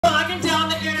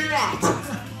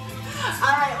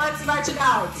stretch it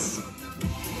out.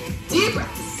 Deep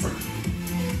breaths.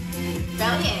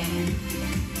 Belly in.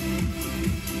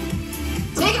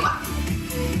 Take it up.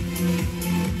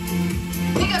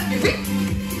 Pick up your feet.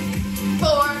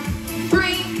 4,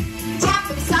 3, tap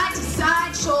them side to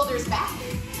side, shoulders back.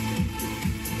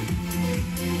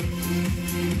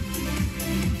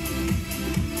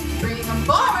 Bring them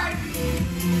forward.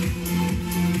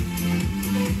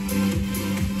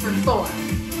 For 4,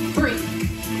 3,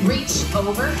 reach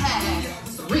overhead.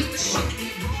 Reach.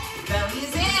 Belly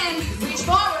is in. Reach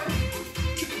forward.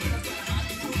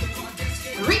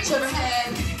 Reach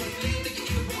overhead.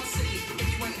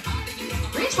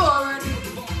 Reach forward.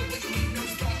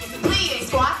 Plie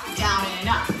squat. Down and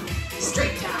up.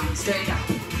 Straight down, straight up.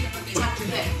 Tuck your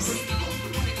hips.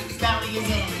 Belly is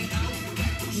in.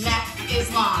 Neck is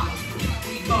long.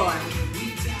 4,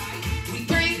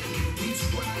 3,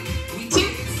 2,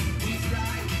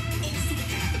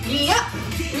 knee up.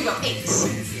 Here we go. 8,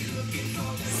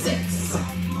 6,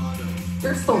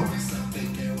 for 4.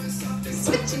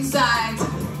 Switching sides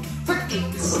for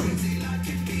 8,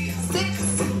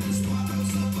 6,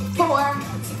 4,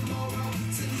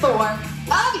 4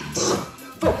 of each.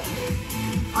 4.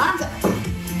 Arms up.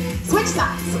 Switch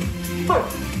sides. 4.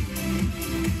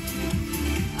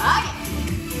 Again.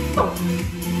 4.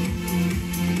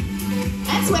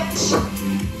 And switch.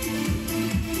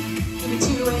 Give me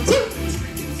 2 and 2.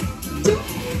 2.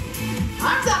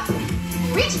 Arms up.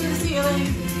 Reach for the ceiling.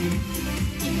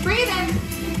 Keep breathing.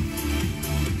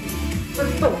 For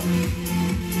 4,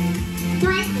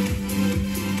 3,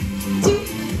 2.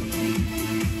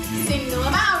 Single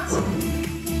them out.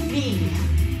 Knee.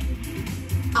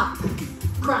 Up.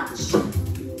 Crunch.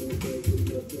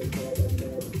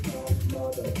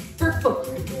 For 4,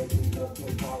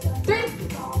 3,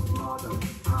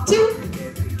 2.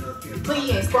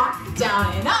 Plie squat. Down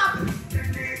and up.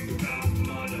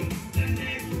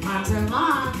 Arms are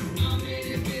long.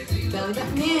 Belly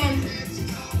button in.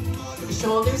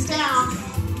 Shoulders down.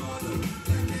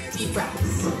 Deep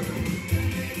breaths.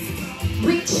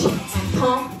 Reach and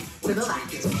pull to the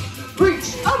left. Reach.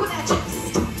 Open that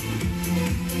chest.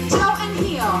 Toe and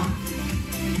heel.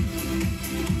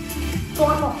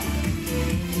 4 more.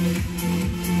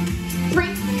 3,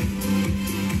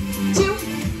 2.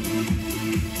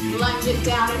 Lunge it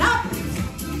down and up.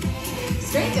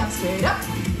 Straight down, straight up.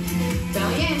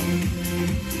 Belly in.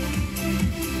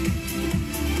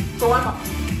 4 more.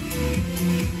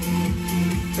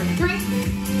 For 3,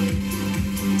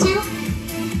 2.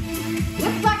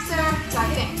 Hip flexor. Tuck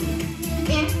it in.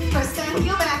 In. Press that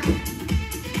heel back.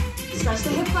 Stretch the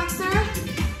hip flexor.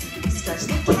 Stretch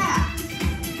the calf.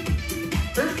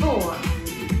 For 4,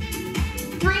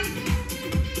 3,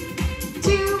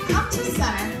 2. Come to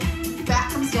center.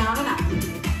 Back comes down and up.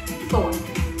 4,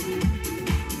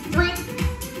 3,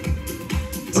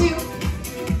 2.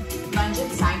 Lunge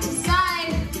it side to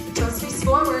side. Toes face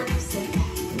forward. Sit back.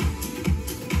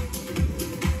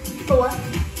 4,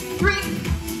 3.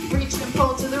 Reach and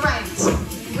pull to the right.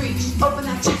 Reach. Open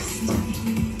that chest.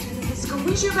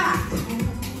 Squeeze your back.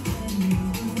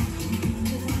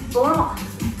 4 more.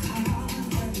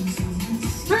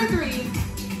 For 3,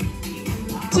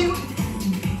 2.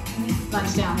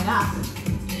 Lunge down and up.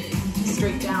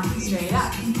 Straight down, straight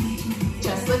up.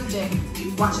 Chest lifted.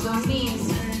 Watch those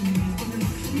knees.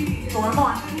 4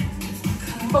 more.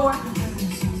 4.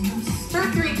 For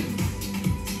 3,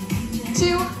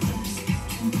 2.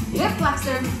 Hip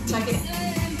flexor. Tuck it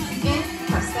in.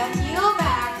 Press that heel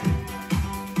back.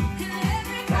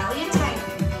 Belly in tight.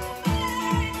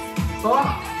 4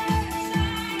 more.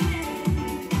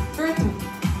 For 3,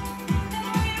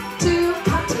 2.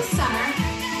 Come to center.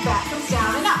 Back comes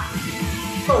down and up.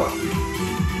 4,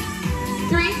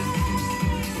 3.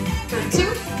 For 2.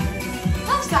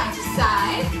 Lunge side to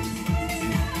side.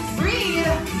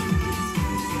 Breathe.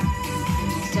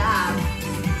 Good job.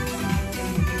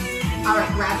 All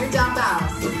right, grab your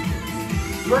dumbbells.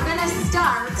 We're gonna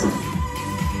start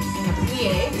in a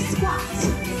plie squat.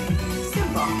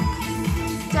 Simple.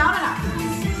 Down and up.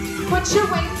 Put your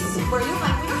weights where you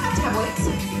like. We don't have to have weights.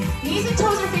 Knees and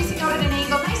toes are facing out at an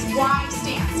angle. Nice wide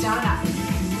stance. Down and up.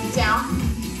 Down.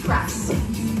 Press.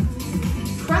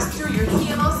 Press through your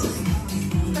heels.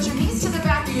 Put your knees to the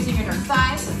back. You're using your inner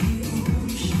thighs.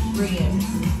 Breathe.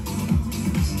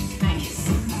 Nice.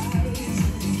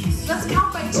 Let's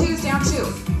count by 2s down 2.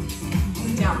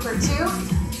 Down for 2.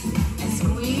 And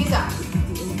squeeze up.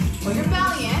 Pull your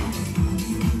belly in.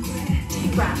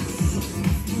 Deep breaths.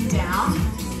 Down.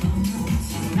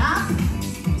 And up.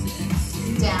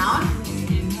 Down.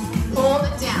 Hold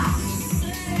it down.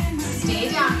 Stay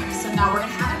down here. So now we're going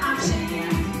to have an option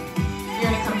here. You're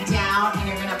going to come down and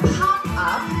you're going to pop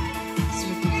up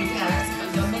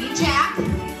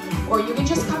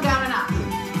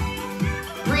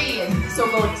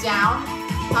Go down,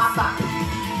 pop up.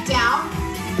 Down,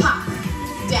 pop.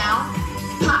 Down,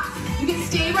 pop. You can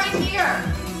stay right here.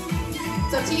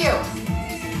 It's up to you.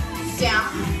 Down,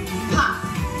 pop,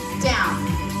 down.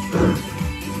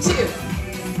 2.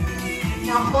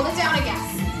 Now hold it down again.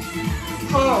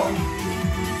 Hold.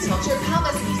 Tilt your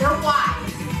pelvis, knees are wide.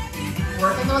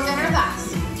 Working those inner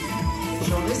thighs.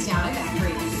 Shoulders down and back,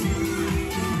 breathe.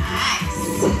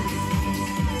 Nice.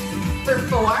 For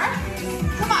 4.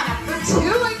 Come on, up for 2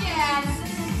 again.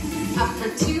 Up for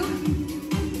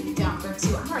 2. Down for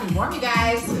 2. I'm already warm, you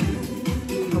guys.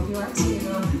 Hope you are too.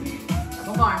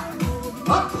 Couple more.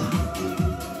 Up.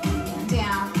 And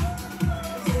down.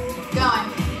 Going.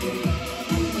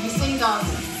 Maybe singles.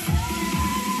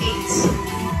 8.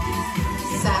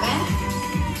 7.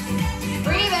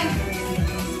 Breathing.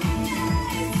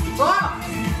 4.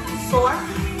 4.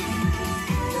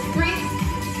 3.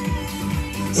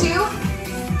 2.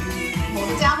 Hold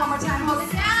it down one more time. Hold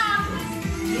it down.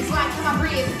 Knees wide. Come on,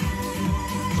 breathe.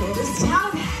 Shoulders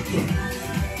down, back.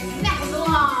 Neck is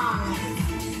long.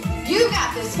 You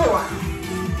got this. 4.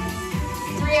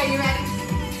 3. Are you ready?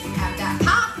 Have that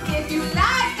pop. If you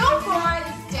like, go for it.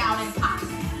 Down and pop.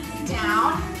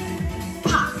 Down.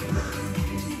 Pop.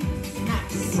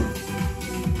 Nice.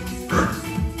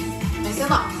 Nice and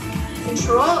low.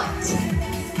 Control it.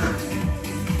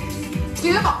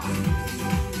 2 more.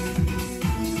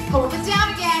 Hold it down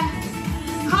again.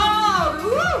 Hold.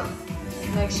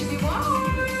 Woo. Legs should be warm.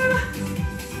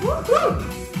 Woo-hoo.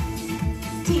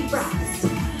 Deep breaths.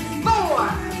 4.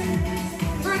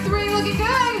 For 3, looking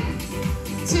good.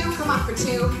 2, come up for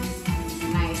 2.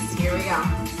 Nice, here we go.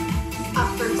 Up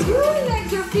for 2,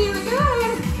 legs are feeling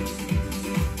good.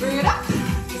 Bring it up.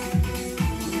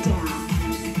 Down.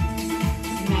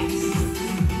 Nice.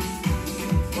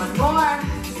 1 more.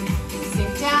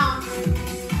 Sink down.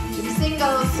 Do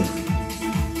singles.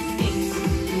 8.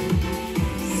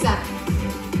 7.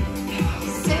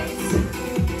 6.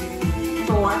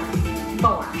 4.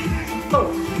 4. 4.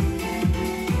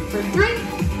 For 3.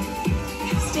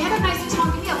 Stand up nice and tall.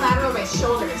 Give me a lateral raise.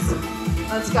 Shoulders.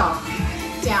 Let's go.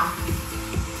 Down.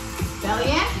 Belly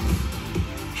in.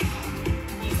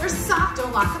 Knees are soft.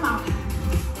 Don't lock them out.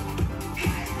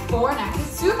 4. Neck is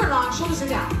super long. Shoulders are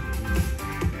down.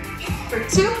 For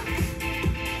 2.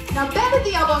 Now bend at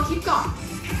the elbow and keep going.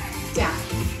 Down.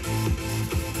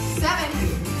 7.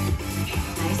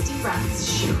 Nice deep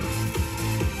breaths.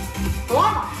 4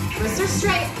 more. Wrists are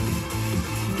straight.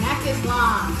 Neck is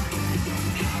long.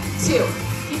 2.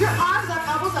 Keep your arms up,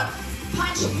 elbows up.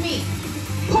 Punch me.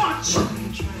 Punch.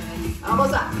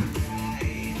 Elbows up.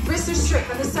 Wrists are straight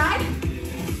from the side.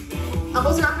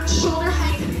 Elbows are up at shoulder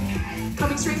height.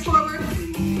 Coming straight forward.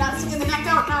 Not sticking the neck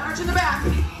out, not arching the back.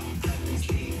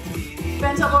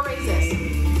 Bent elbow raises.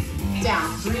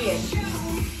 Down. Breathe.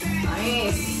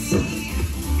 Nice.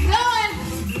 Going.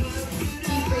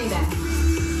 Keep breathing.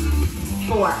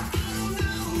 4.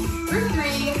 For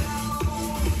 3.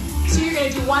 2, you're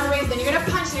going to do 1 raise, then you're going to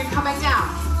punch, and you're going to come back down.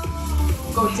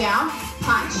 Go down,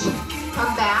 punch,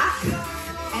 come back,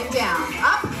 and down.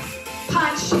 Up,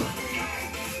 punch,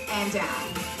 and down.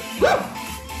 Woo!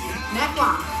 Neck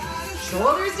long.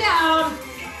 Shoulders down.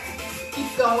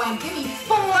 Keep going. Give me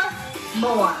 4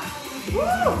 more.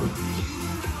 Woo!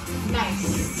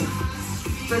 Nice.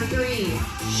 For 3.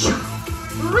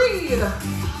 Breathe.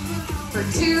 For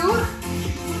 2.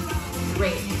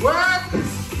 Great work.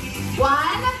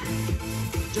 1.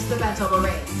 Just the bent elbow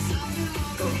raise.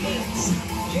 Go 8.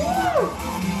 Woo!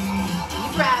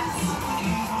 Deep breaths.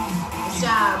 Good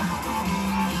job.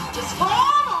 Just 4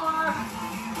 more.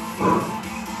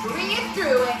 Breathe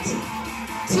through it.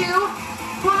 2.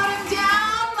 Put him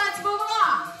down. Let's move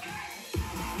along.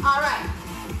 All right.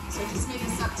 So just made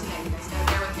this up today. You guys gotta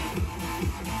bear with me.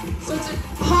 So it's a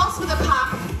pulse with a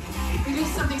pop. We do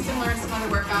something similar in some other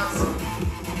workouts.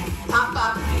 Pop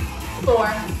up. 4,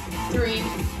 3,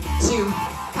 2.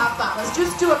 Pop up. Let's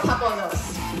just do a couple of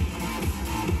those.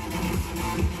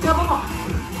 Couple more.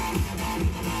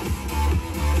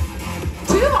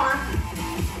 2 more.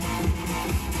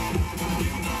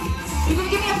 You're gonna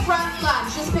give me a front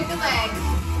lunge. Just pick a leg.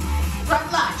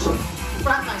 Front lunge.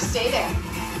 Front lunge. Stay there.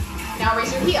 Now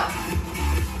raise your heel.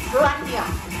 Front heel.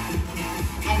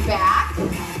 And back.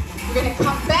 You're gonna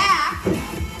come back.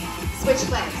 Switch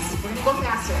legs. We're gonna go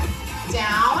faster.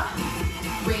 Down.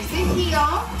 Raise the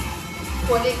heel.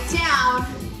 Put it down.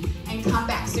 And come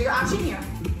back. So your option here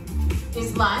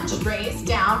is lunge, raise,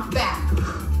 down, back.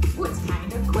 Ooh, it's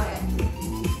kind of quick.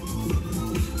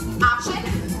 Option.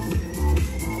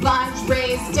 Lunge,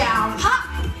 raise, down, hop.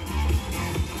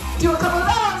 Do a couple of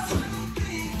those.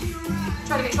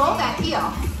 Try to control that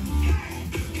heel.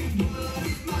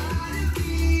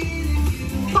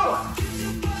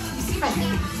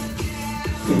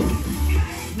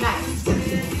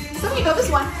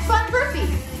 one, fun burpee.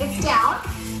 It's down,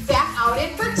 back out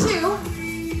in for 2.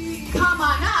 Come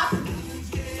on up,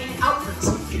 and out for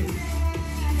 2.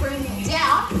 Bring it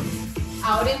down,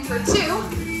 out in for 2.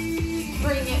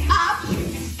 Bring it up,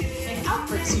 and out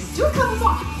for 2. Do a couple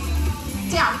more.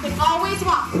 Down, you can always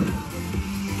walk.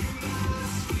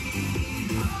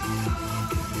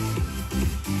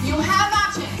 You have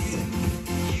options.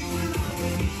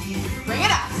 Bring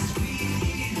it up.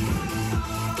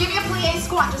 Give me a plie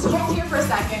squat. Just hold here for a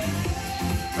second.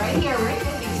 Right here, right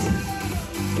with these.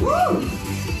 Woo!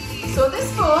 So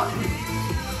this move,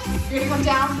 you're gonna come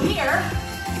down here,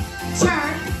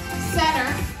 turn,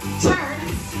 center, turn,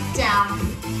 down,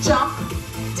 jump,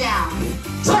 down,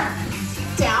 turn,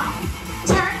 down,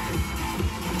 turn.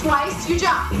 Twice you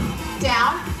jump,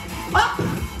 down, up,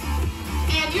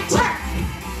 and you turn.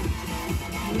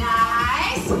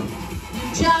 Nice. You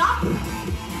jump.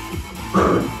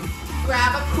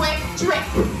 Grab a quick drink.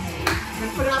 I'm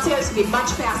gonna put it all together. It's gonna be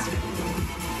much faster.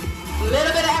 A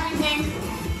little bit of everything.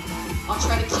 I'll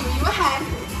try to cue you ahead.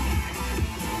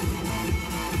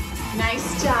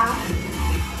 Nice job.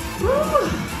 Woo.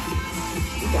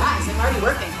 You guys, I'm already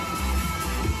working.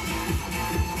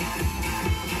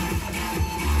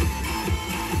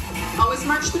 Always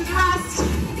march through the rest.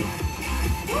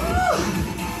 Woo.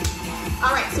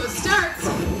 All right, so it starts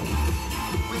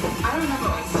with, I don't remember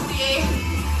what it was, plie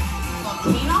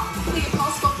volcano? Plie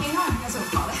pulse volcano? That's what we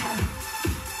call that.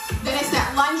 Then it's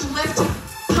that lunge lift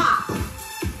pop,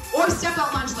 or step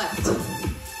out lunge lift.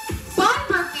 Fun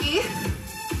burpee,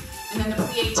 and then the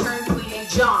plie turn, plie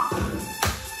jump.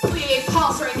 Plie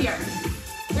pulse right here.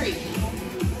 3.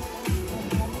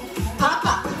 Pop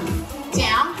up,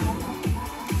 down,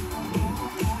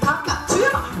 pop up, 2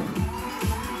 more.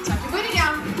 Tuck your booty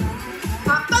down.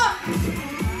 Pop up,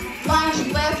 lunge,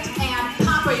 lift, and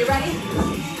pop. Are you ready?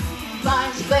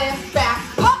 Lunge, lift, back,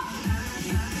 pop.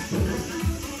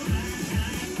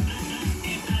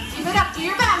 Keep it up, do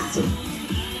your best.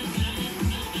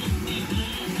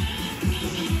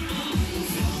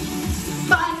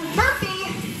 Fun burpee.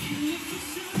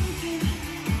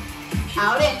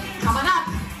 Out in, coming up,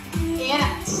 in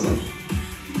out.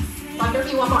 Fun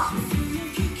burpee, one more.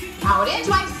 Out in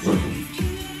twice.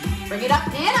 Bring it up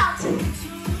and out.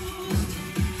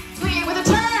 Plie with a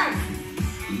turn.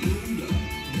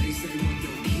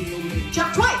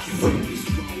 Jump twice.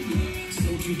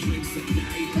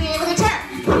 Plie with a turn.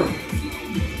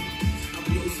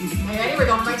 Are you ready? We're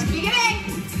going right to the beginning.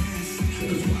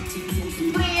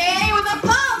 Plie with a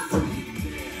pulse.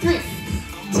 3,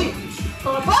 2,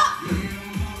 4, pop.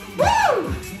 Woo!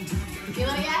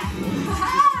 Feeling it yet?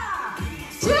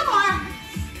 2 more.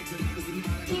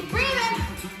 Keep breathing.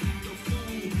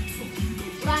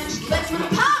 Lunge, lift with a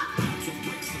pop.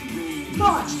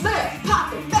 Lunge, lift,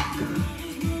 pop it back.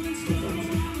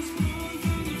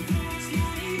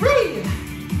 Breathe.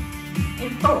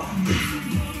 In 4,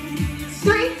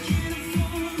 3,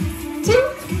 2.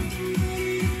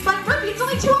 Fun burpee, it's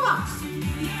only 2 of them.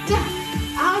 Down,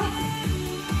 out.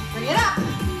 Bring it up.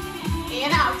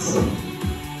 And out.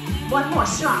 1 more,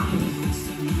 strong.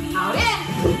 Out in.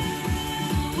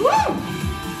 Woo!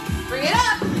 Bring it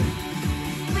up.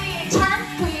 Plie turn,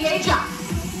 plie jump.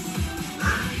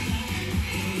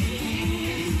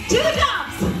 To the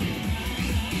jumps.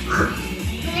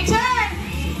 Plie turn.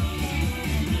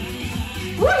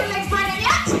 Woo, your legs burning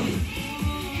yet?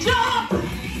 Jump.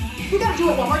 You gotta do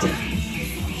it one more time.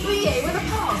 Plie with a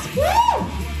pulse. Woo!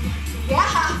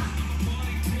 Yeah.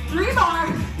 3 more.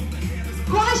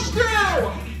 Push through.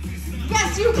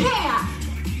 Yes, you can.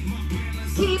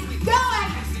 Keep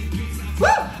going.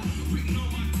 Woo!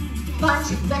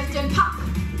 Lunge, lift, and pop.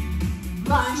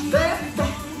 Lunge, lift,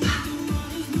 pop.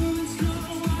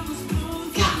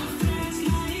 Go.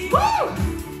 Woo!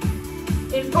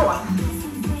 In 4,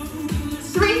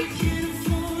 3,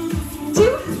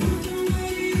 2,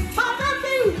 pop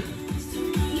burpee.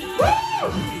 Woo!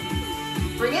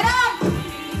 Bring it up.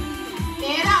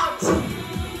 And out.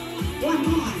 1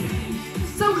 more.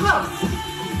 So close.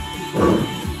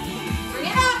 Bring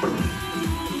it up.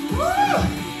 Woo!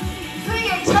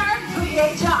 Plie turn,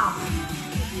 plie jump.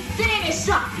 Finish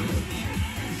strong.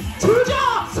 2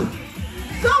 jumps.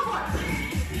 Go for it.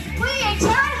 Plie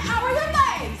turn, how are your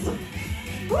legs?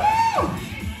 Woo!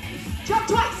 Jump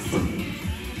twice.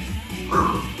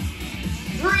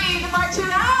 3 to march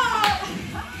it out.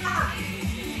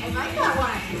 I like that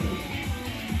one.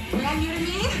 Brand new to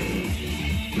me.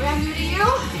 Brand new to you.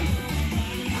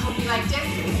 I hope you liked it. I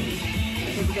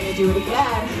think we're gonna do it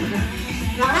again.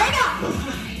 Not right now.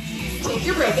 Take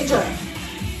your break, enjoy it.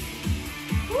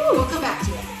 Woo, we'll come back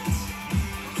to it.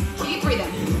 Keep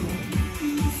breathing.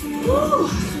 Woo.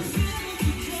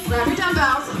 Grab your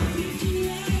dumbbells.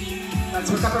 Let's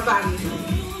work up our body.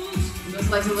 Give those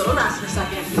legs a little rest for a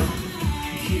second.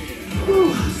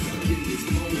 Whew.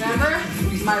 Remember,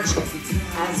 march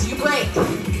as you break.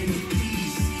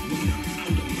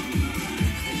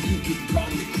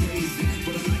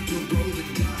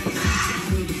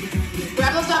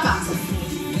 Grab those dumbbells.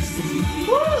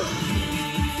 Woo.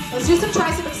 Let's do some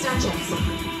tricep extensions.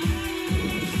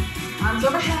 Arms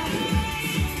overhead,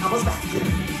 elbows back.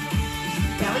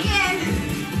 Belly in.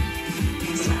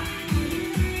 Nice job.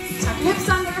 Tuck your hips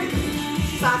under.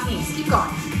 Soft knees. Keep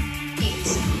going. 8,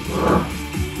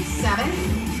 7.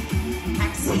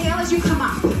 Exhale as you come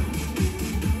up.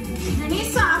 Keep your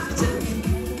knees soft.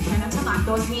 Try not to lock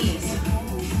those knees.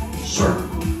 2.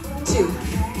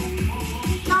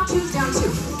 Count 2s down 2.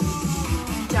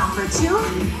 Down for 2.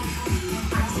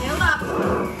 Exhale up.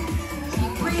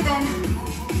 Keep breathing.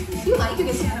 If you like, you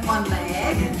can stand on one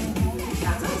leg.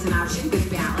 That's always an option. Good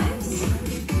balance.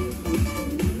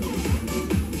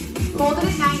 Hold it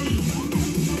at 90.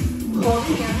 Hold it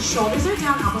here. Shoulders are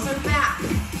down, elbows are back.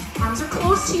 Arms are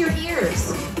close to your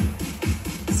ears.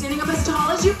 Standing up as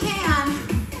tall as you can.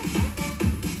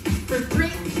 For 3.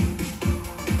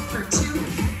 For 2.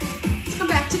 Let's come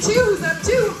back to 2. Who's up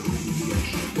 2?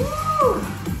 Woo!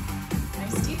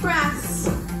 Nice deep breaths.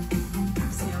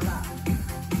 Exhale up.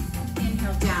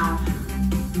 Inhale down.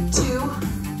 2.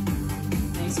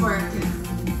 Nice work.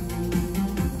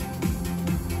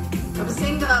 Go to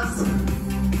singles.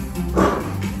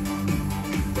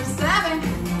 For 7.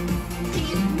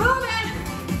 Keep moving.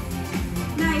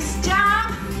 Nice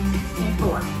job. And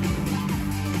 4.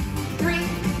 3.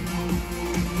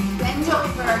 Bend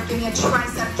over. Give me a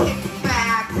tricep kick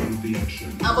back.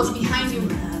 Elbows behind you.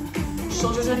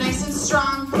 Shoulders are nice and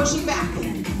strong. Pushing back.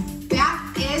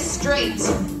 Back is straight.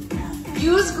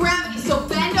 Use gravity, so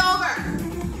bend over.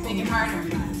 Make it harder.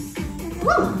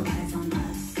 Woo!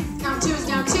 Count 2 is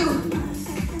down 2.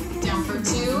 Down for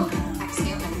 2.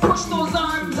 Exhale and push those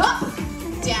arms up.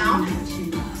 Down.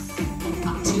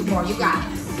 Up 2 more. You got it.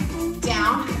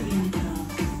 Down.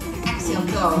 Exhale,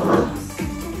 go.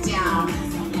 Down.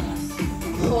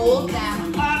 Hold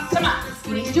them up. Come on.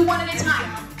 You need to do one at a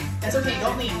time. That's okay.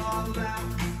 Don't leave.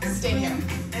 Stay here.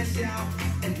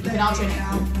 You can alternate.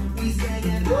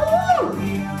 Woo!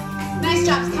 Nice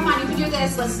jobs. Come on, you can do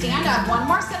this. Let's stand up. One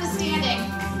more set of standing.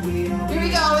 Here we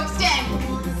go. Extend.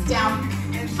 Down.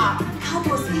 Up.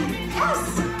 Elbows in.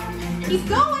 Yes. Keep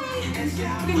going.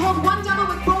 You can hold one dumbbell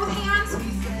with both hands.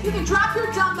 You can drop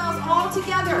your dumbbells all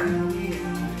together.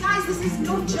 Guys, this is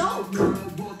no joke.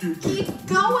 Keep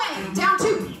going. Down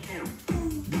 2.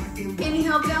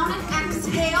 Inhale down and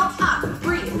exhale up.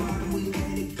 Breathe.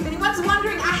 If anyone's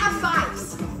wondering, I have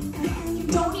 5s. You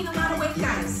don't need a lot of weight,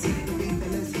 guys.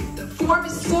 Form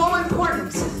is so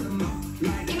important.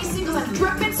 Give me singles and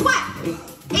drip and sweat.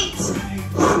 8,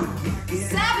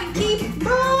 7, keep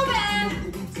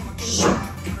moving.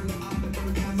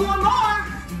 4 more.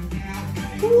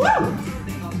 Woo!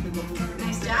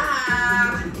 Nice job.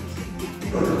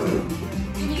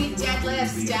 Give me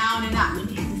deadlifts down and up.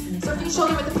 So feet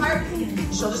shoulder width apart,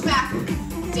 shoulders back,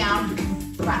 down,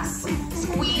 press.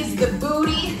 Squeeze the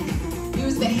booty,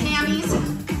 use the hammies.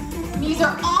 Knees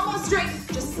are almost straight,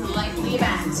 just slightly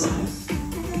bent.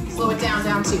 Slow it down,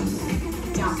 down 2.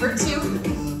 Down for 2.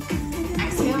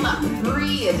 Exhale up,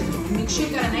 breathe. Make sure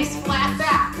you've got a nice flat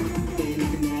back.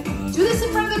 Do this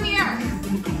in front of the mirror.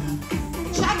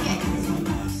 Check it.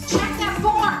 Check that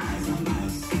form.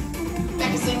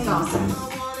 Back to singles.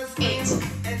 8.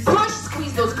 Push,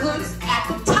 squeeze those glutes at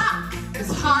the top as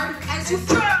hard as you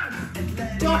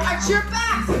can. Don't arch your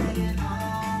back.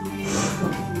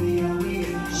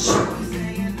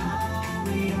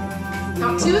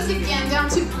 Count 2s again, down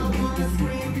 2.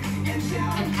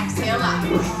 And exhale up.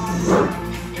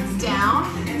 Down.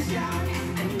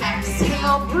 And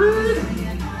exhale, breathe.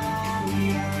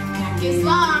 Neck is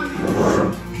long.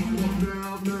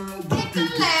 Kick the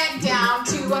leg down,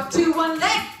 2 up, 2, 1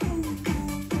 leg.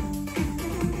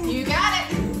 You got it.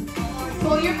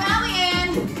 Pull your belly in.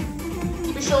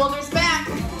 Keep your shoulders back.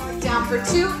 Down for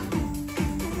 2.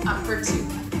 Up for 2.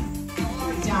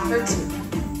 Down for 2.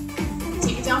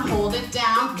 Take it down, hold it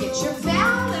down. Get your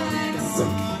balance.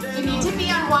 You need to be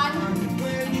on one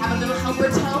and have a little helper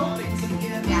toe.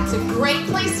 That's a great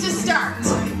place to start.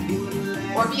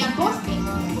 Or be on both feet.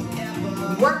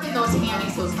 Working those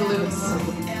hammies, those glutes.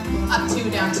 Up 2,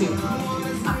 down 2.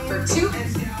 Up for 2.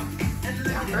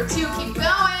 Down for 2, keep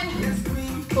going.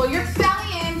 Pull your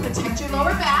belly in, protect your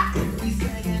lower back.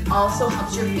 Also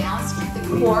helps your balance, keep the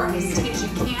core as tight as you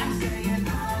can.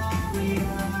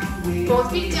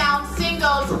 Both feet down,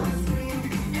 singles.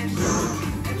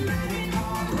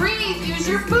 Breathe, use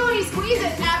your booty, squeeze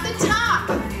it at the top.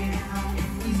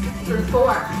 For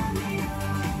 4,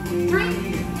 3,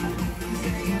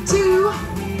 2,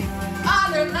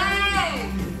 other leg.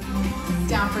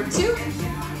 Down for 2,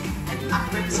 and up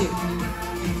for 2.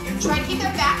 Try to keep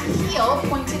that back heel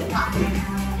pointed up.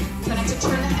 Try not to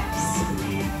turn the hips.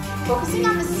 Focusing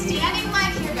on the standing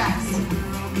leg here, guys.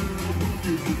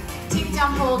 Take it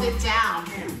down, hold it down.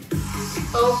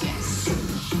 Focus.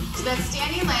 So that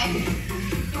standing leg,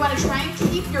 you want to try and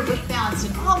keep your weight balanced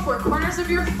in all 4 corners of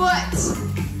your foot.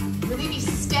 Really be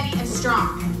steady and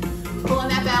strong. Pulling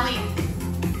that belly in.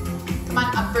 Come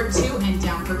on, up for 2 and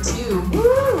down for 2.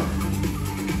 Woo!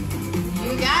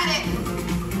 You got it.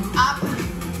 Up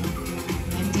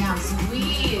and down.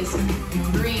 Squeeze.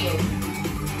 Breathe.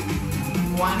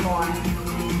 One more.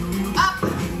 Up.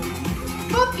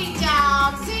 Both feet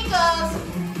down. Singles.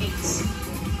 8,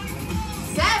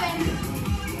 7.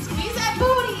 Squeeze that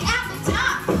booty at the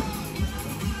top.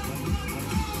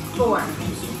 4.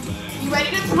 You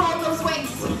ready to throw those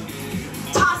weights?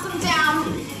 Toss them down.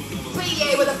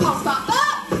 Plie with a pulse pop up.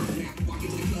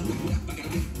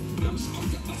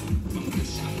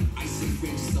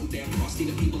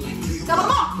 Couple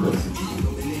more.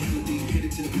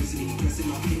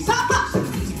 Pop up.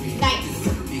 Nice.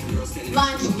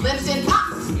 Lunge, lift and pop.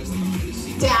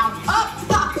 Down, up,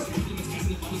 pop.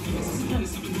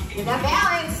 Get that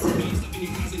balance.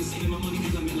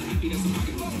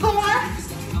 4,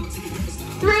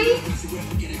 3,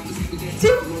 2.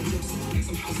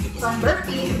 Fun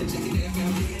burpee.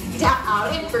 Down, out,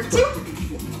 in for 2.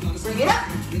 Bring it up.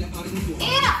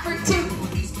 And up for 2.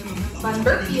 Fun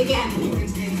burpee again.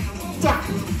 Down,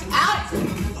 out.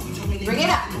 Bring it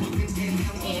up.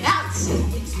 And out.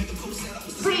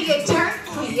 Plie turn,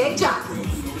 plie jump.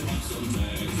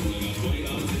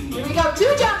 Here we go,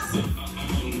 2 jumps.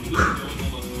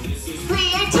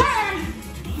 Plie turn.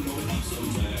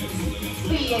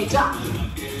 Plie jump.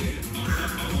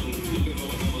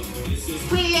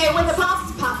 Plie with the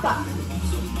pulse, pop up.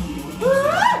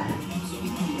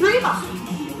 3 more.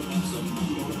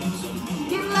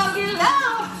 Get low, get low.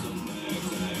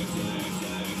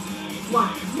 1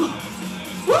 more.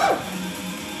 Woo!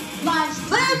 Lunge,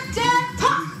 lift, and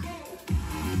pop.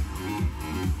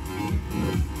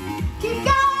 Keep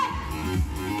going.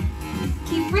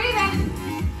 Keep breathing.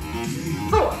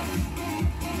 4,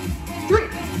 3,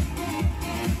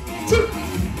 2.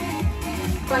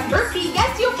 Fun burpee.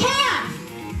 Yes, you can.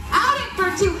 Out in for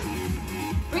 2.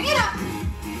 Bring it up.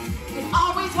 You can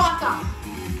always walk up.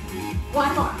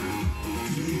 1 more.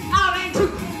 Out in 2.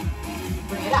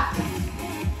 Bring it up.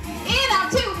 In,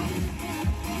 out 2.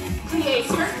 Plie,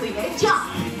 turn, plie, jump.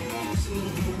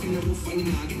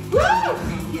 Woo!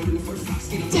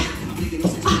 Down,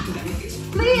 up,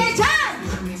 plie, turn.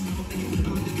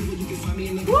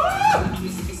 Woo!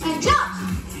 And jump.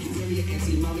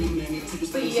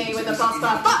 Plie with the pulse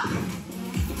pop up.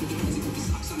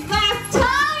 Last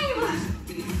time.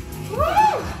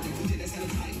 Woo!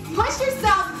 Push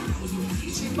yourself.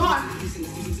 2 more.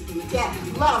 Get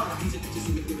low.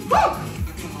 Woo!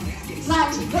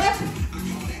 Lunge, lift,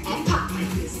 and pop.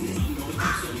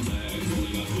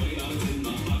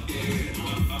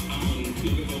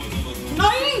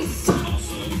 Nice!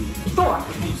 4,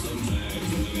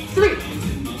 3,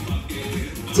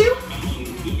 2.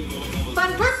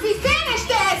 Fun burpee, finish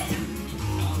this!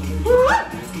 Woo!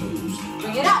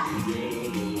 Bring it up.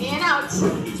 In, out.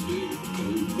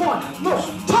 1 more.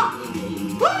 Top.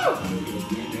 Woo!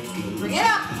 Bring it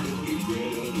up.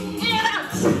 In,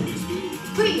 out.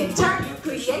 Plie, turn,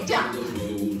 plie, jump.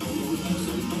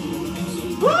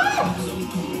 Woo!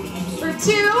 For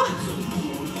 2.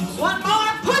 1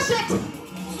 more, push it.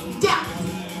 Down,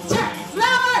 turn,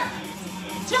 lower,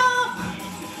 jump.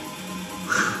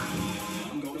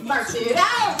 March it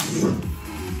out.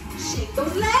 Shake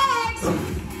those legs.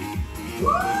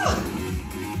 Woo!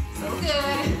 So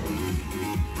good.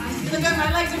 I'm feeling good, my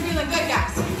legs are feeling good,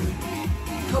 guys.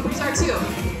 Hope yours are too.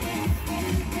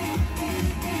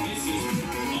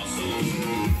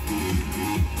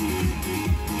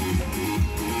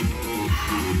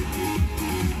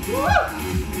 Woo!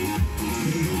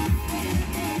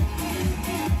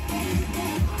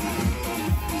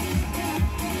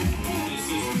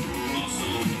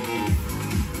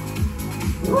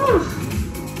 Woo!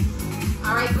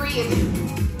 All right, breathe.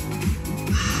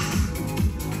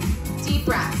 Deep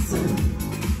breaths.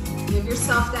 Give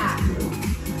yourself that.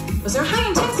 Those are high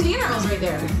intensity intervals right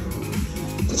there.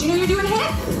 Did you know you're doing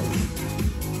HIIT?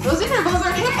 Those intervals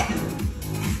are HIIT.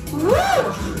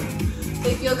 Woo!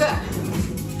 They feel good.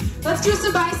 Let's do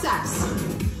some biceps.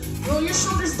 Roll your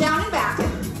shoulders down and back.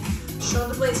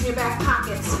 Shoulder blades in your back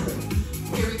pockets.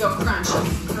 Here we go, crunch,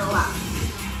 curl up.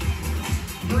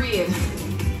 Breathe.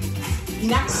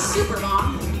 Neck super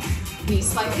long. Knees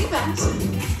slightly bent.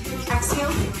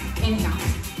 Exhale, inhale.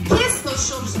 Kiss those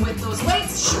shoulders with those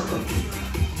weights.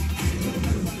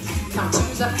 Count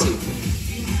twos up 2.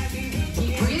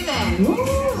 Keep breathing. Woo.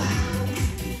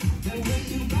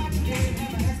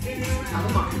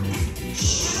 Couple more.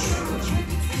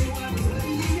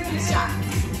 Nice job.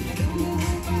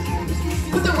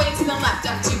 Put the weights in the left,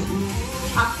 up 2.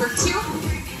 Up for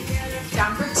 2.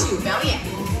 Down for 2. Belly in.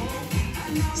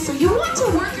 So you want to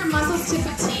work your muscles to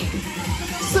fatigue.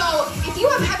 So if you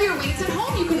have heavier weights at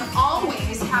home, you can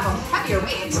always have a heavier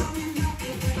weight.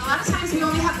 A lot of times we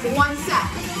only have 1 set.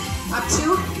 Up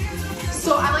 2.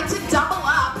 So I like to double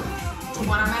up to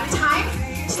 1 arm at a time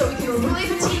so we can really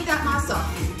fatigue that muscle.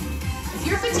 If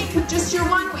you're fatigued with just your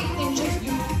 1 weight, then just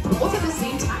you both at the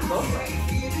same time. Go for it.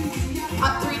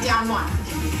 Up 3, down 1.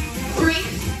 3,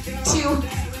 2,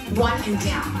 1, and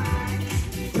down.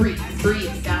 3,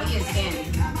 breathe. Belly is in.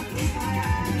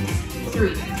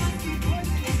 3.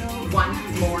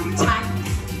 1 more time.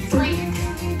 3.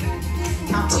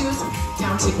 Count twos.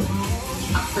 Down 2.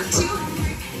 Up for 2.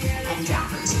 And down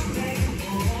for 2.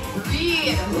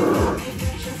 Breathe.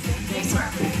 Nice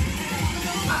work.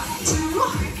 Up 2.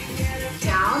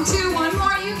 Down 2. 1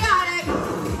 more. You got it.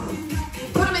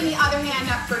 Put them in the other hand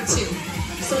up for 2.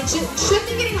 So it should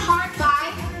be getting hard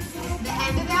by the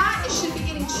end of that. It should be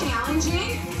getting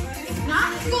challenging. If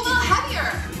not, you can go a little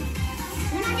heavier.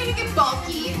 You're not going to get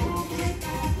bulky.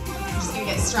 You're just going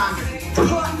to get stronger.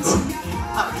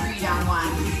 Up 3, down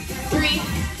 1. 3,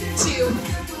 2,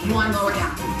 1, lower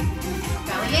down.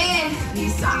 Belly in,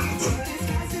 knees soft.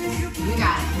 You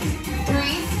got it.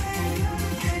 3.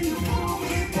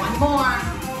 1 more.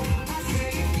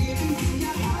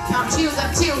 Count twos,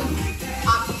 up 2.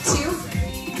 Up 2.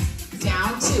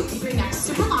 Down 2. Keep your neck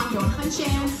super long. Don't hunch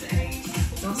in.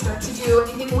 Don't start to do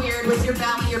anything weird with your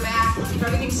belly, your back. Keep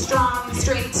everything strong and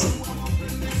straight.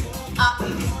 Up.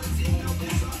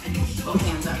 Both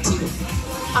hands up 2.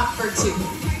 Up for 2.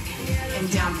 And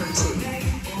down for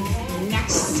 2. Neck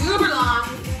super long.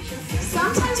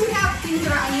 Sometimes we have things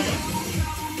that are uneven.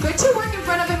 Good to work in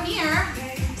front of a mirror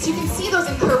so you can see those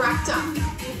and correct them.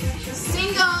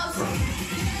 Singles.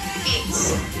 8.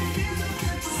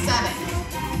 7.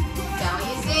 Belly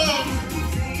is in.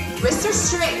 Wrists are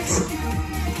straight.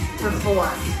 For 4.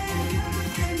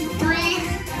 3.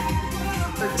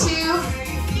 For 2.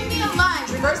 Give me a lunge.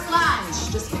 Reverse lunge.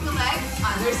 Just pick a leg.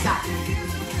 Other side.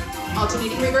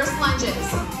 Alternating reverse lunges.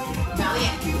 Belly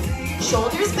in.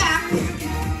 Shoulders back.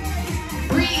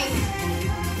 Breathe.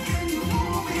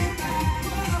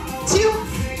 2.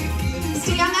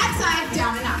 Stay on that side.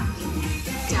 Down and up.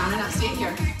 Down and up. Stay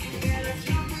here.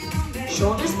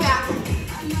 Shoulders back.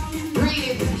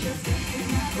 Breathe.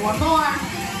 1 more.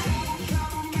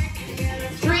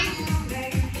 3.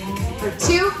 For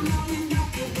 2.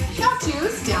 Count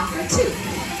twos. Down for 2.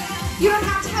 You don't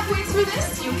have to have weights for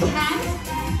this. You can.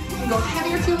 You can go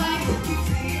heavier if you like.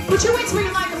 Put your weights where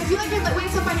you like them. If you like your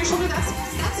weights up on your shoulder, that's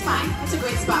fine. That's a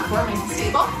great spot for it. Nice and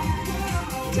stable.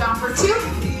 Down for 2.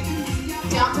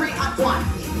 Down 3. Up 1.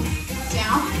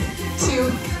 Down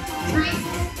 2, 3,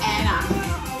 and up.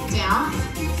 Down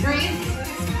 3,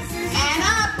 and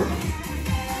up.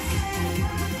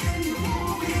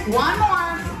 1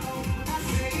 more.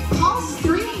 Pulse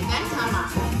 3, then come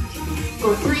up.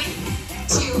 Go 3,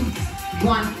 2,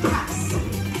 1, press.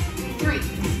 3,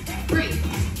 breathe.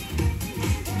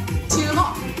 2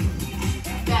 more.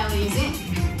 Belly's in.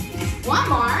 1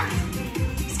 more.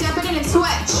 Step it in and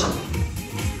switch.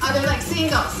 Other leg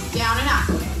singles, down and up.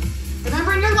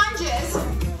 Remember in your lunges,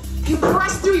 you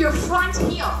press through your front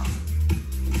heel.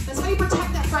 That's how you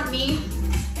protect that front knee.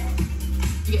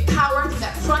 You get power through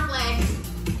that front leg.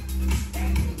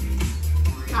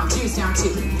 Count twos, down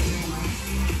 2.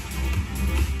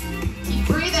 Keep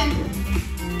breathing.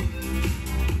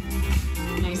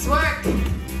 Nice work.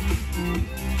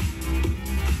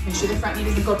 Make sure the front knee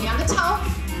doesn't go beyond the toe.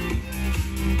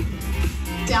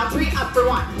 Down 3, up for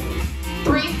 1.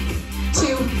 3,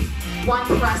 2, 1,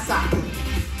 press up.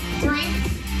 3,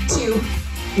 2,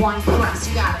 1, press.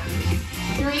 You got it.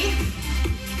 3.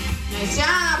 Nice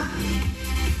job.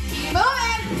 Keep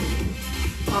moving.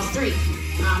 Pulse 3.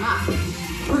 Arm up.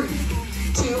 3,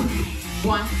 2,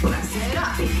 1, press it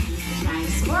up.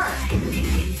 Nice work.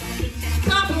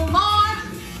 Couple more.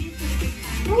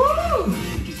 Woo!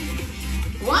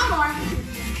 1 more.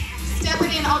 Step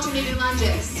it in, alternating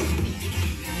lunges.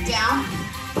 Down,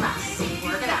 press.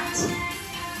 Work it out.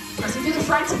 Pressing through the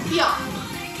front heel.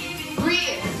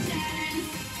 Breathe.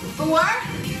 4,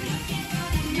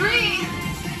 3,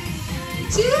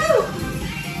 2.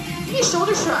 Give me a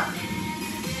shoulder shrug.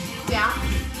 Down,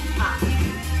 up.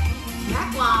 Neck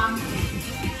long.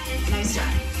 Nice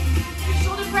job.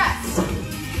 Shoulder press.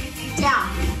 Down.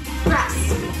 Press.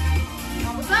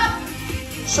 Elbows up.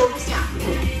 Shoulders down.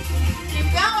 Keep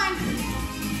going.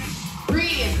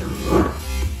 Breathe.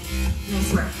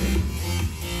 Nice work.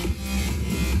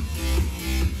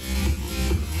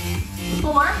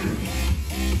 4,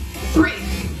 3.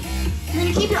 You're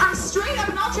gonna keep your arms straight up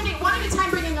and alternate one at a time,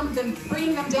 bringing them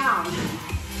down.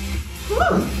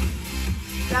 Woo.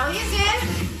 Belly is in.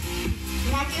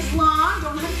 Neck is long.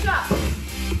 Don't hunch up.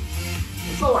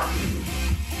 4,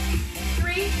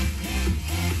 3,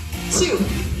 2.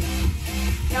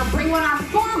 Now bring one arm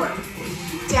forward.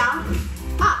 Down,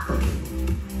 up.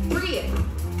 Breathe.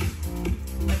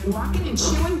 Like walking and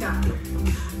chewing gum.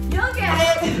 You'll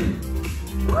get it.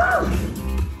 Woo.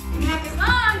 Neck is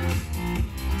long.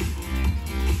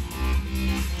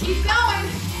 Keep going.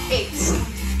 8.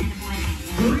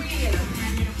 Breathe.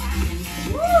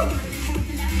 Woo.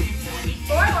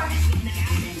 4 more.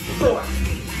 4,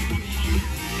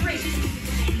 3,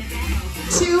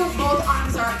 2. Both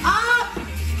arms are up.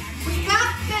 We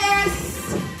got this.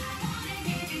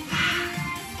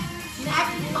 Neck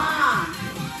long.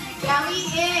 Belly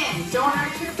in. Don't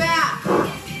arch your back.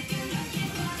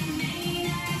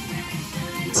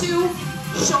 2.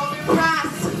 Shoulder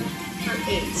press for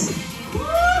 8.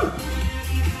 Woo.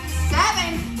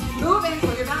 7. Moving.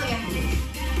 Pull your belly in.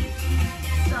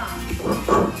 Strong.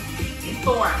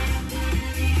 4.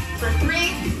 For 3.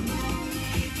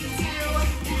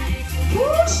 2.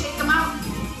 Woo. Shake them out.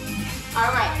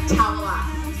 All right. Towel off.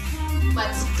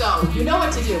 Let's go. You know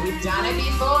what to do. We've done it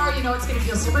before. You know it's going to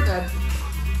feel super good.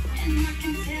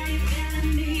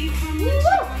 Woo.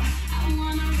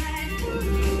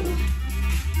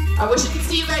 I wish I could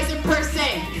see you guys in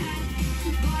person.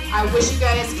 I wish you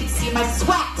guys could see my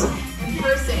sweat in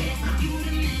person.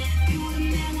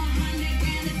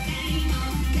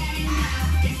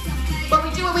 But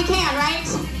we do what we can, right?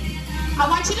 I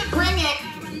want you to bring it.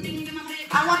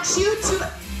 I want you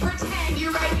to pretend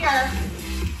you're right here.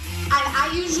 And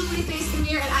I usually face the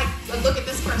mirror and I look at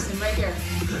this person right here.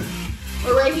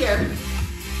 Or right here.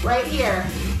 Right here.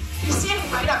 You're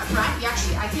standing right up front.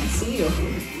 Actually, I can't see you.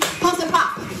 Pulse and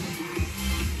pop.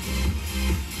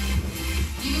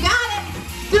 You got it.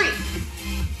 3.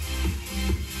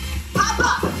 Pop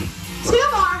up. 2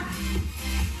 more.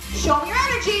 Show me your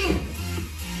energy.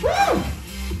 Woo!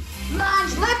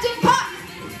 Lunge, lift, and pop.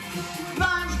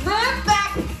 Lunge, lift,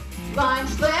 back.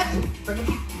 Lunge, lift. Bring it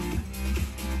back.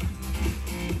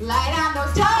 Light on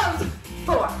those toes.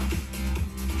 4.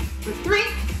 For 3.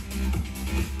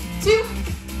 2.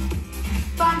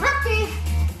 Fun burpee.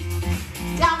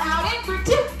 Down, out, in for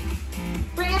 2.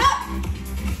 Bring it up.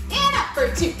 In, up for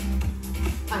 2.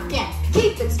 Again,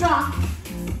 keep it strong.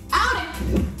 Out,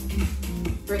 in.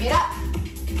 Bring it up.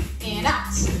 In, out.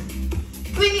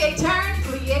 Plie, turn,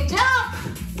 plie, jump.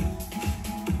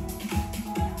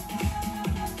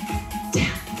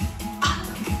 Down, up.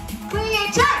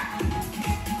 Plie, turn.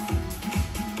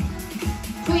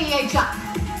 Plie, jump.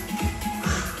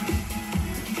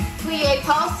 Plie,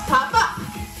 pulse, pop up.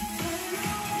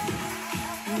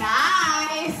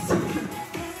 Nice.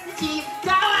 Keep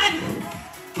going.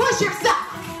 Push yourself.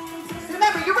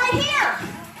 Remember, you're right here.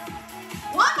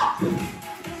 1 more.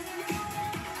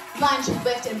 Lunge,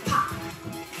 lift, and pop.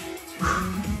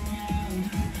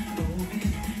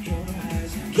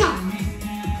 Go.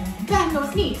 Bend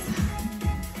those knees.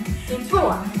 In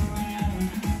 4,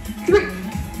 3,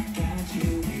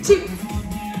 2.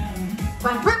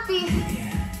 Fun burpee.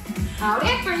 Out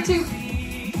in for 2.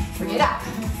 Bring it up.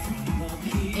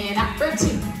 In, up for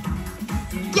 2.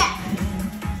 Yeah.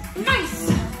 Nice.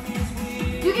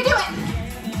 You can do it.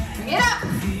 Bring it up.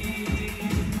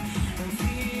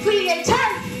 Plie,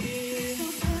 turn.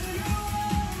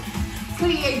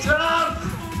 Plie, jump.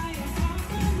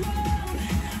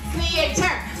 Plie,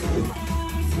 turn.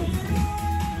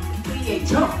 Plie,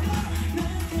 jump.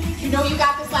 You know you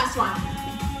got this last one.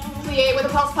 Plie with a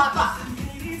pulse pop up.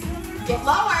 Get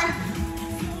lower.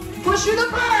 Push through the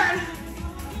burn.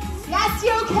 Yes,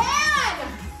 you can.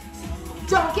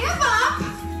 Don't give up.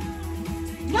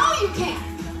 No, you can't.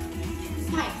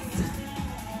 Nice.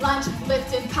 Lunge,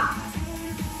 lift, and pop.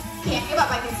 Can't give up,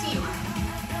 I can see you.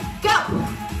 Go.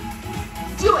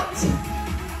 Do it.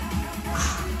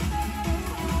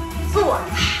 4,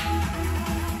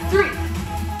 3,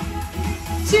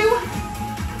 2.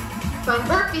 Fun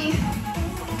burpee.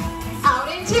 Out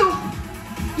in 2.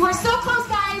 You are so close,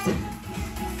 guys.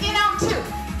 In, out, 2.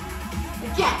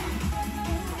 Again.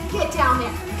 Get down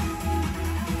there.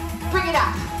 Bring it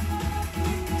up.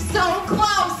 So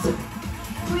close.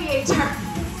 Plie, turn.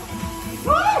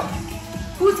 Woo!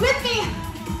 Who's with me?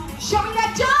 Show me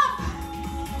that jump.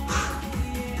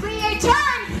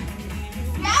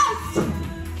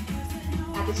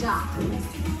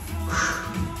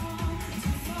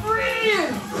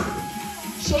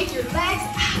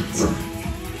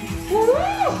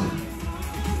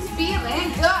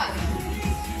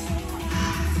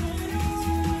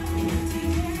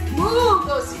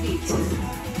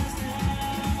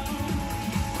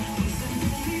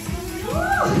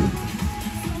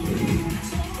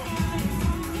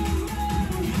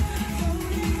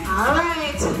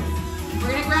 right.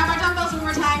 We're gonna grab our dumbbells one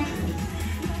more time.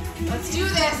 Let's do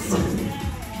this.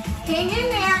 Hang in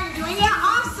there, you're doing it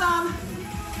awesome.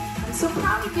 I'm so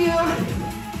proud of you.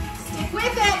 Stick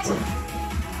with it.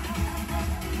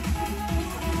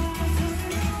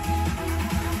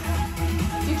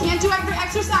 If you can't do every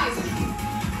exercise,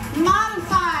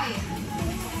 modify.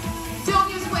 Don't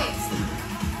use weights.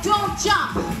 Don't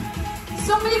jump.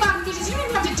 So many modifications. You don't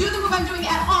even have to do the move I'm doing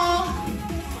at all.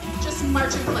 Just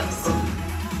march in place.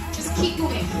 Just keep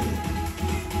moving.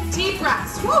 Deep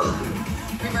breaths. Woo.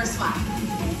 Reverse fly.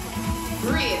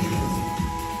 Breathe.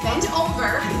 Bend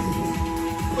over.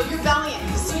 Put your belly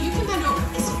in. So you can bend over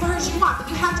as far as you want, but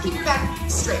you have to keep your back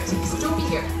straight. So don't be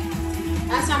here.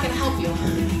 That's not going to help you.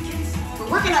 We're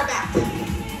working our back.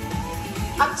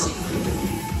 Up 2.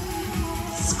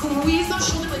 Squeeze those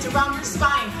shoulder blades around your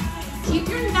spine. Keep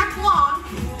your neck long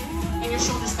and your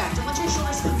shoulders back. Don't let your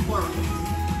shoulders come forward.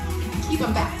 Keep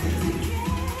them back.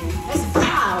 As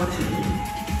proud.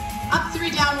 Up 3,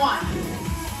 down 1.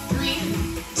 3,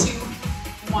 2,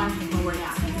 1. Lower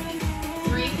down.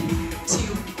 3,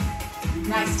 2.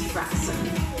 Nice deep breaths.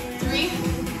 3,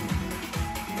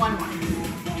 1, 1.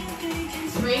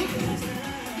 3.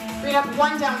 Bring up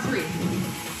 1, down 3.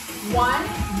 1.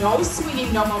 No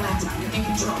swinging, no momentum. You're in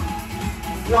control.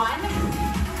 1.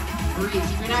 Breathe,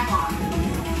 keep your neck long.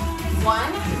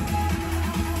 1.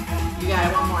 You got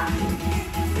it, one more.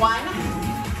 1.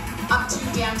 Up 2,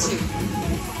 down 2.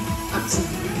 Up 2.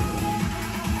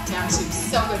 Down 2.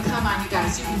 So good. Come on, you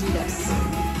guys. You can do this.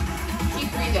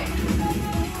 Keep breathing.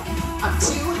 Up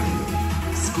 2.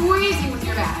 Squeezing with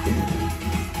your back.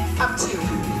 Up 2.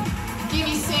 Give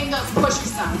me same those. Push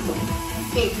yourself.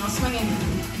 8. No swinging.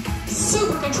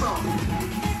 Super control.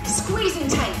 Squeezing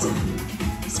tight.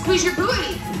 Squeeze your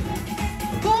booty.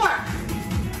 4,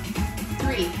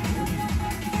 3, 2.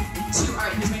 All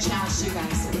right, here's my challenge to you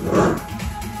guys.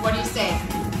 What do you say?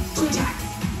 2 times.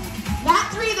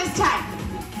 Not 3 this time.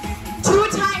 2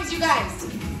 times, you guys.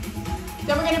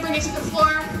 Then we're gonna bring it to the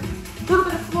floor. A little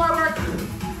bit of floor work. A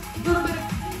little bit of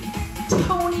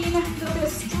toning. A little bit of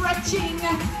stretching.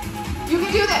 You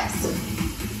can do this.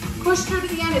 Push through to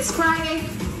the end. It's Friday.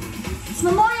 It's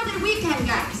Memorial Day weekend,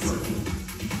 guys.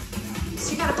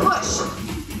 So you gotta push.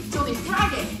 It's only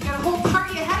Friday. You got a whole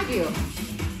party ahead of you.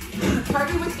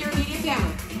 Party with your immediate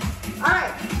family. All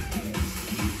right.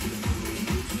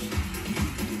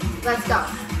 Let's go.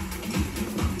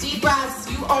 Deep breaths.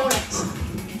 You own it.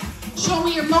 Show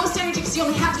me your most energy because you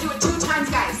only have to do it 2 times,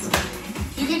 guys.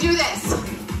 You can do this.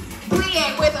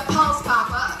 Plie with a pulse pop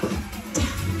up. Down,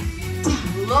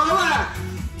 down, lower.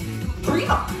 3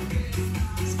 more.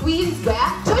 Squeeze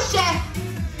back, push it.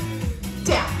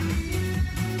 Down.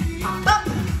 Pop up.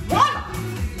 1 more.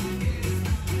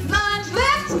 Lunge,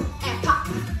 lift, and pop.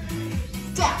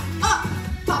 Down, up,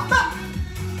 pop up.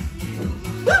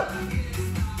 Woo.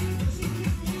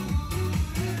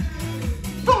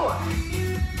 4.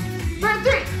 For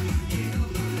 3.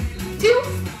 2.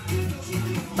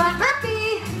 Front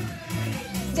burpee.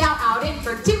 Down, out, in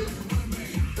for 2.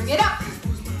 Bring it up.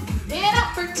 In,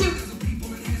 up for 2.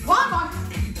 1 more.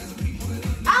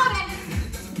 Out, in.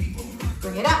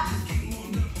 Bring it up.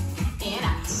 In,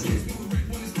 out.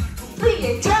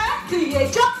 Plie, turn,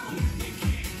 plie, jump.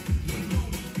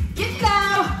 Get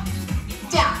low.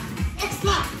 Down.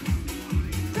 Explode.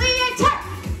 Plie, turn.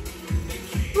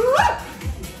 Woo.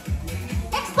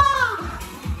 Explode.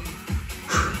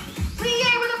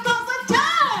 Plie with a pulse of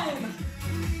time.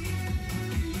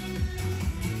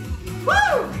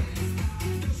 Woo.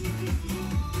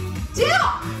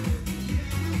 Down.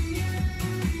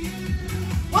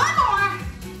 1 more.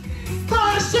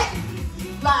 Push it.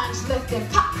 Lunge, lift, and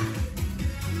pop.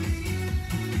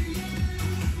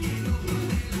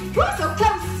 Woo, so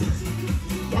close.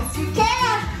 Yes, you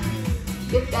can.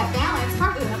 Get that balance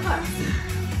harder than it looks.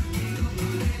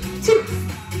 2.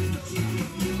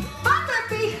 Front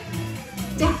burpee.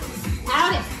 Down,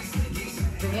 out, in.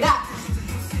 Bring it up.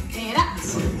 And out.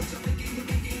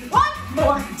 1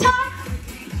 more time.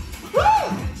 Woo.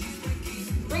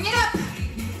 Bring it up.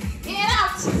 And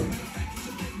out.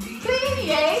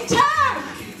 Plie, turn.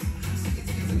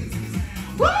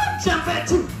 Woo, jump it.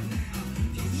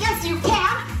 Yes, you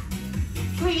can.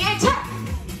 Plie, turn.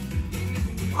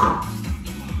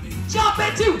 Jump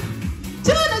it to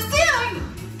the ceiling.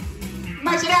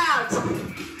 March it out.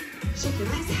 Shake your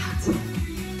legs out.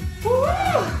 Woo.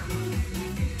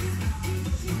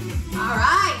 All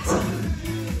right.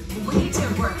 Way to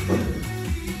work.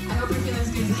 I hope you're feeling as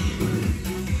good as I am.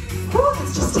 Woo,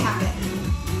 let's just tap it.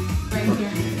 Right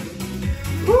here.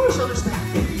 Woo, shoulders back.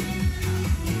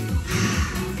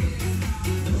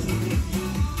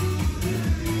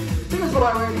 Bring it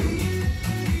forward.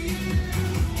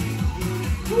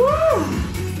 Woo.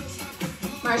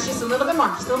 March just a little bit more,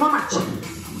 just a little more march.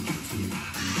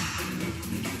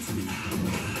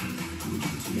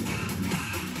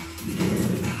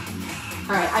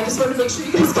 All right, I just wanted to make sure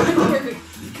you guys couldn't hear me.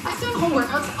 I've done home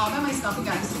workouts all by myself, you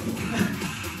guys.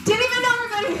 Didn't even know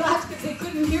everybody left because they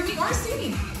couldn't hear me or see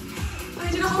me. But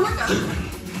I did a whole workout. I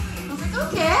was like,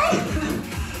 okay.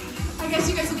 I guess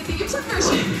you guys will get the YouTube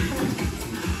version.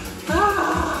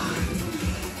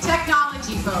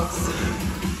 Technology, folks.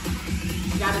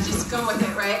 You gotta just go with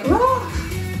it, right? Woo.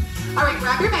 All right,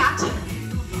 grab your mat.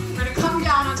 We're gonna come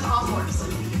down onto all fours.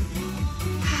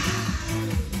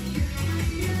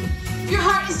 If your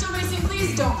heart is still racing,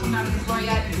 please don't come down to the floor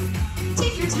yet.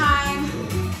 Take your time.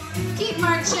 Keep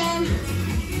marching.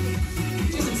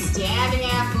 Do some standing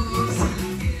ab moves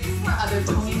or other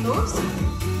toning moves.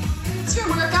 It's your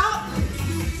workout.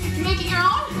 You make it your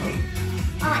own.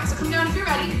 All right, so come down if you're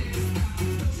ready.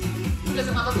 Who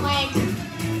doesn't love a plank?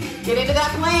 Get into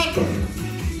that plank.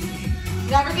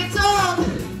 Never gets old.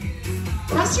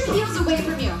 Press your heels away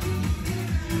from you.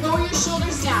 Lower your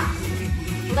shoulders down.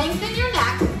 Lengthen your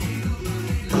neck.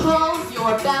 Pull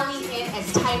your belly in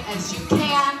as tight as you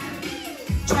can.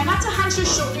 Try not to hunch your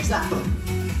shoulders up.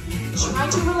 Try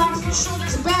to relax your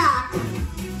shoulders back.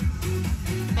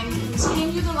 And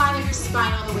continue the line of your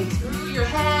spine all the way through your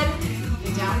head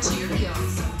and down to your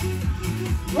heels.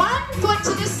 One foot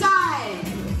to the side.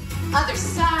 Other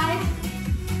side.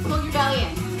 Pull your belly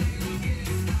in.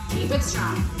 Keep it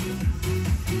strong.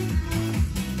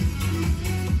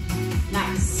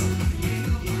 Nice.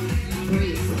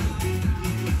 Breathe.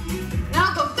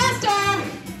 Now go faster.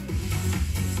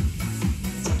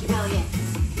 Take your belly in.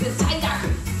 A bit tighter.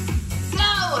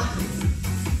 Go.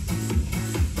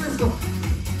 For 4,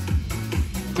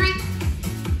 3,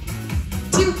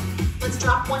 2. Let's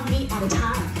drop one knee at a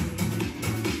time.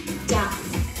 Down.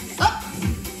 Up.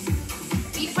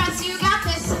 Deep breaths. You got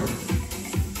this.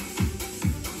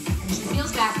 Push your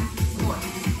heels back. 4.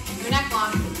 Your neck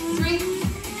long. 3.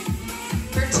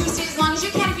 For 2, stay as long as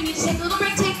you can. If you need to take a little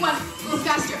break, take one. Go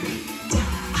faster. Down,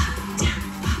 up, down,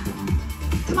 up.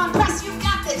 Come on, press. You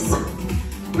got this.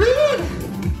 Breathe.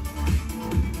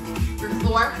 For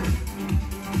 4,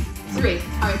 3.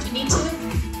 All right, if you need to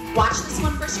watch this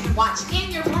one first, you can watch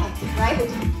in your plank, right?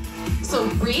 So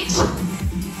reach,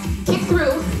 kick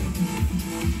through,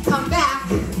 come back,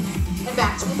 and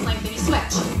back to a plank, then you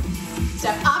switch.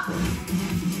 Step up,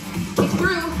 kick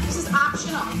through. This is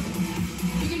optional.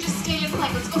 You can just stay in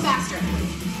plank. Let's go faster.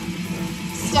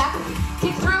 Step,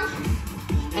 kick through,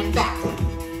 and back.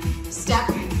 Step,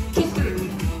 kick through.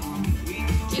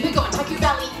 Keep it going. Tuck your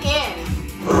belly in.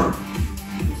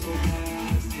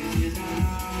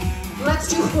 Let's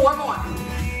do 4 more.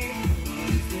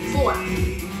 4.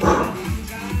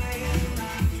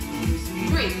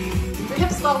 3. Keep your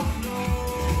hips low.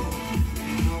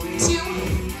 2.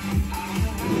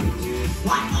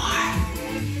 1 more.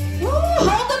 Woo,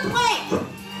 hold the plank.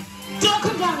 Don't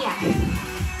come down yet.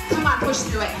 Come on, push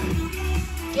through it.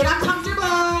 Get uncomfortable.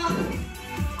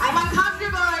 I'm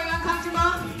uncomfortable. Are you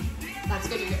uncomfortable? That's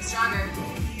good. You're getting stronger.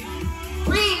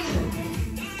 Breathe.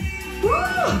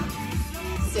 Woo.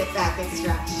 Sit back and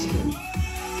stretch.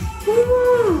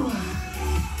 Woo.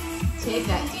 Take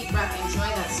that deep breath. Enjoy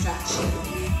that stretch.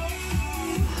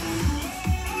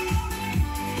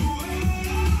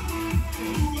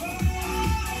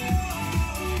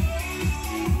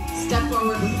 Step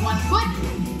forward with 1 foot.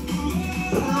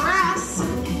 Press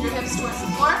your hips towards the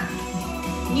floor.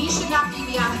 Knees should not be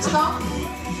beyond the toe.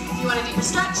 If you want a deeper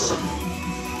stretch,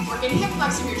 work in hip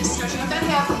flexor. You're just stretching up that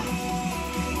hip.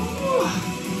 Ooh.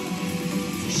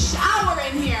 Shower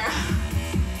in here.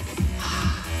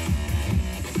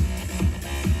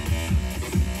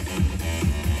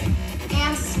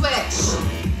 And switch.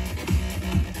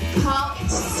 We call it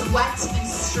sweat and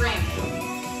strength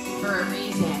for a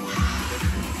reason.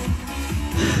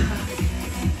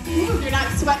 Ooh, if you're not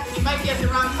sweating, you might be at the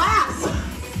wrong class.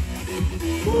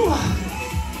 Ooh.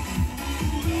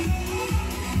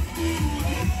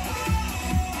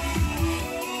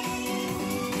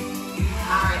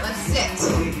 All right, let's sit.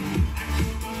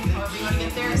 However you want to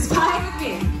get there is fine with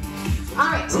me. All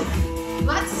right,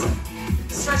 let's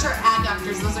stretch our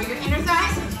adductors. Those are your inner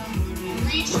thighs.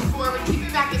 Reach forward. Keep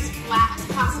your back as flat as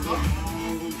possible.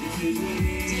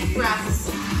 Deep breaths.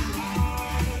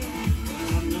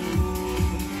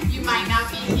 You might not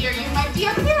be here. You might be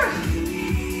up here.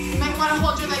 You might want to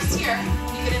hold your legs here.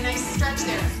 You get a nice stretch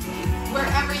there.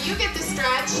 Wherever you get the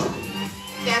stretch,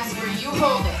 that's where you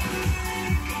hold it.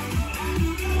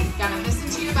 You gotta listen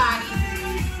to your body.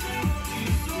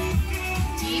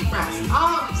 Deep breaths.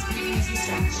 Always breathing as you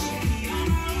stretch.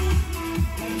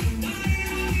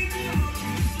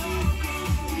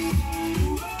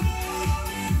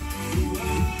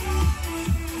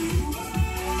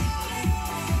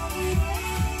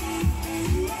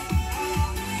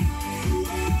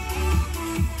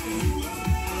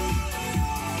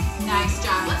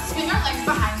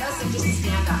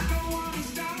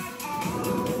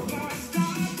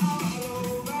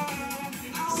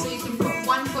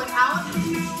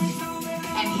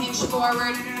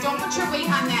 forward. Don't put your weight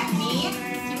on that knee.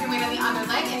 Keep your weight on the other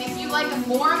leg. And if you like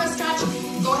more of a stretch,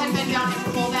 go ahead and bend down and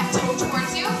pull that toe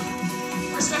towards you.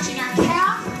 We're stretching our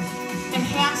calf and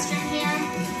hamstring here.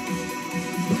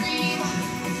 Breathe.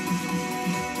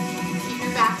 Keep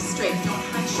your back straight. Don't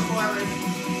hunch forward.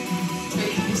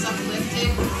 Try to keep yourself lifted,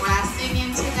 pressing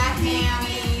into that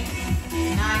hammy.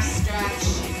 Nice stretch.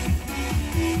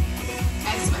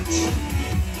 And switch.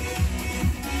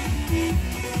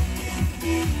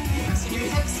 Pressing your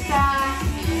hips back,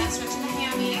 feeling that stretch in the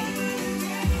hammy.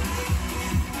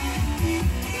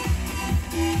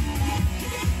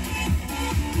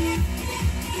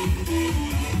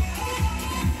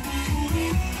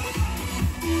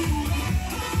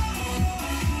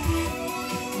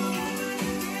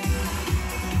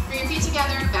 Bring your feet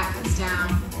together, back comes down.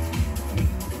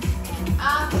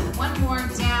 Up, one more,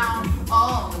 down,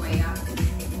 all the way up.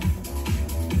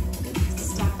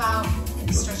 Step out,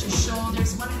 stretch your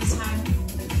shoulders one at a time.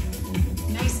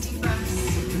 Nice deep breaths.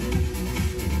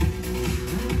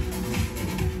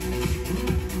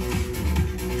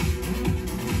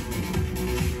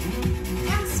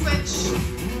 And switch.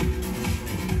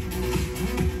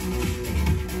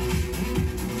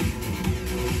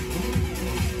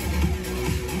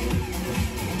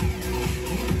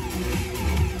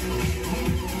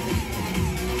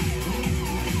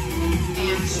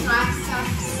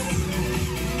 Triceps.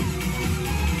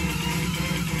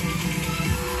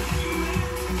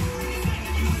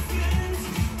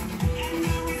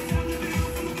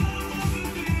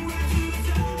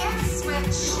 And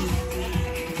switch.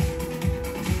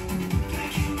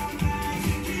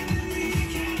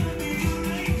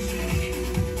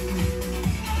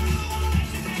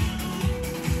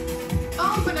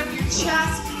 Open up your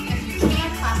chest. If you can,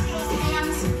 clasp those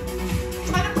hands.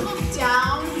 Try to pull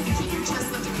down. Keep your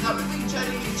chest lifted without really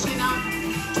jutting your chin out.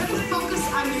 Try to focus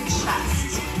on your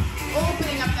chest.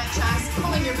 Opening up that chest,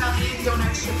 pulling your belly in, don't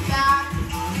arch your back.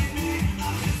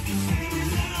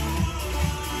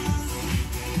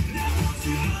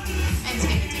 And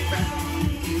take a deep breath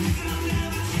in.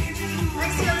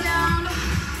 Exhale down.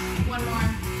 One more.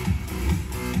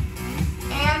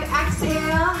 And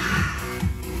exhale.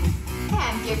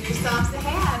 And give yourselves a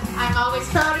hand. I'm always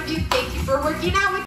proud of you. Thank you for working out with me.